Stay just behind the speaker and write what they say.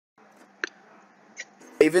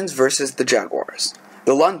Ravens versus the Jaguars.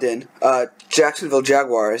 The Jacksonville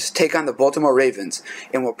Jaguars take on the Baltimore Ravens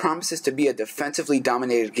in what promises to be a defensively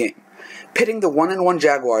dominated game, pitting the 1-1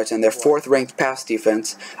 Jaguars and their 4th-ranked pass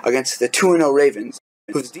defense against the 2-0 Ravens,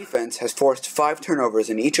 whose defense has forced 5 turnovers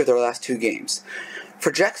in each of their last 2 games.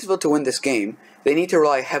 For Jacksonville to win this game, they need to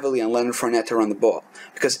rely heavily on Leonard Fournette to run the ball,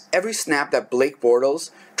 because every snap that Blake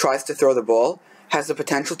Bortles tries to throw the ball has the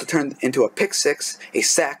potential to turn into a pick six, a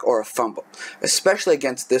sack, or a fumble, especially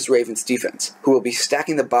against this Ravens defense, who will be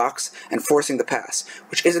stacking the box and forcing the pass,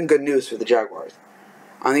 which isn't good news for the Jaguars.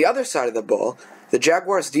 On the other side of the ball, the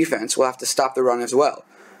Jaguars defense will have to stop the run as well.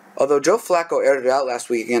 Although Joe Flacco aired it out last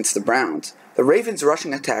week against the Browns, the Ravens'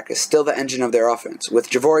 rushing attack is still the engine of their offense, with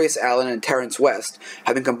Javorius Allen and Terrence West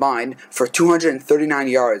having combined for 239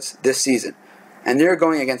 yards this season, and they're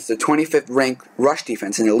going against the 25th ranked rush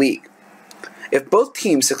defense in the league. If both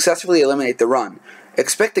teams successfully eliminate the run,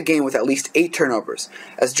 expect a game with at least 8 turnovers,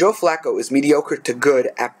 as Joe Flacco is mediocre to good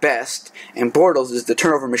at best, and Bortles is the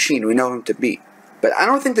turnover machine we know him to be. But I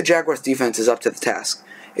don't think the Jaguars' defense is up to the task.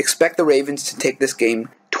 Expect the Ravens to take this game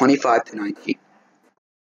 25-19.